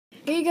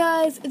Hey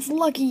guys, it's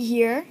Lucky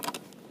here,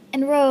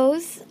 and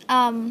Rose.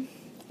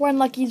 We're in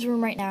Lucky's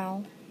room right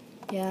now.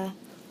 Yeah.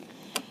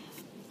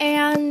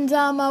 And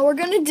we're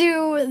gonna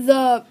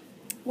do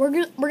we're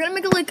gonna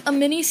make like a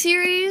mini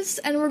series,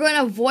 and we're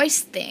gonna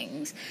voice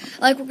things.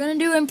 Like we're gonna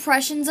do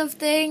impressions of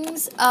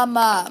things.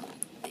 The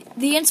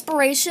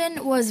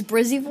inspiration was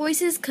Brizzy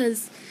voices,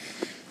 cause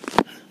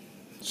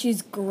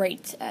she's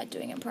great at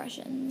doing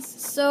impressions.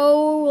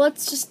 So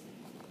let's just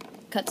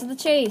cut to the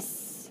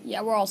chase.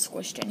 Yeah, we're all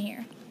squished in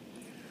here.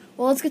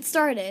 Well, let's get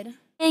started.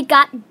 We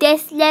got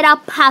this little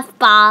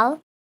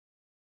puffball.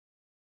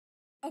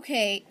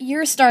 Okay,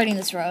 you're starting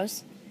this,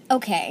 Rose.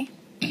 Okay.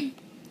 I'm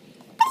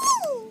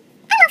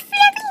a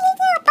fluffy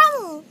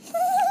little bunny.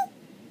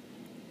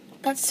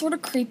 That's sort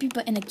of creepy,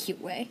 but in a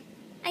cute way.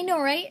 I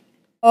know, right?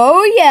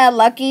 Oh yeah,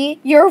 Lucky.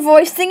 You're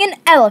voicing an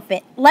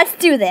elephant. Let's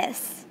do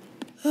this.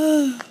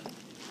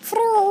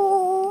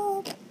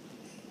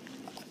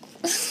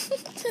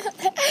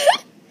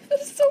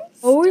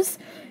 Rose,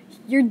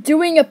 you're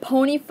doing a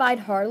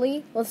pony-fied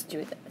Harley? Let's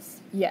do this.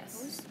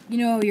 Yes. You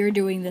know you're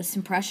doing this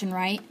impression,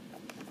 right?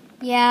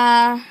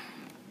 Yeah.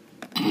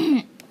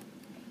 Hey,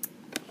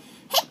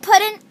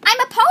 Puddin', I'm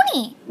a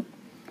pony.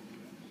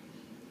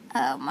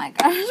 Oh my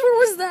gosh, What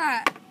was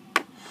that?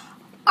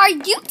 are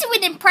you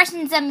doing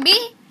impressions of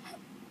me?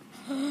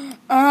 Very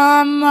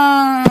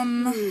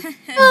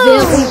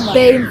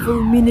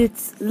painful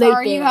minutes later.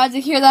 Sorry you had to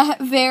hear that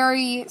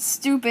very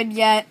stupid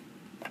yet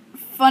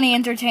funny,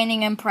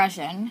 entertaining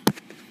impression.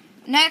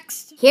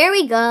 Next. Here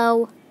we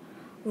go.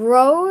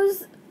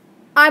 Rose,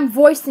 I'm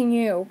voicing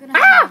you. We're gonna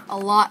have a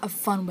lot of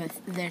fun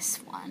with this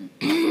one.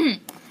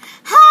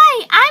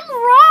 Hi, I'm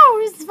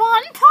Rose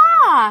Von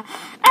Pa.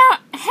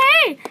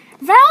 Hey,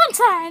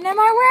 Valentine, am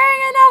I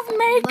wearing enough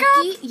makeup?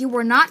 Lucky, you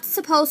were not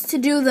supposed to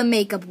do the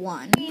makeup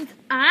one.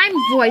 I'm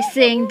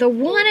voicing the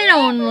one and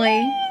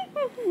only.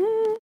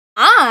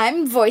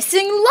 I'm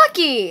voicing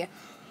Lucky.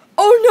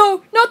 Oh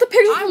no, not the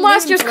picture from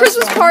last year's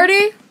Christmas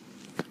party.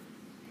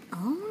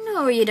 Oh,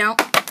 no, you don't.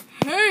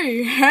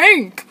 Hey,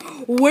 Hank,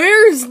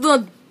 where's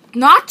the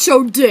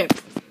nacho dip?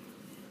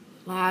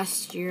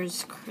 Last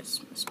year's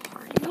Christmas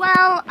party.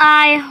 Well,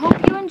 I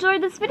hope you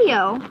enjoyed this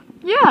video.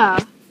 Yeah.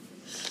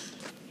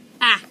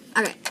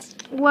 Okay.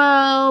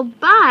 Well,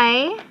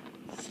 bye.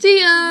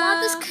 See ya.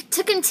 Want this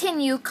to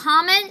continue,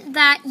 comment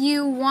that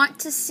you want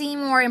to see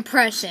more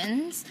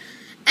impressions.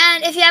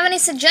 And if you have any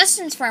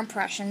suggestions for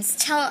impressions,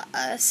 tell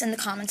us in the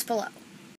comments below.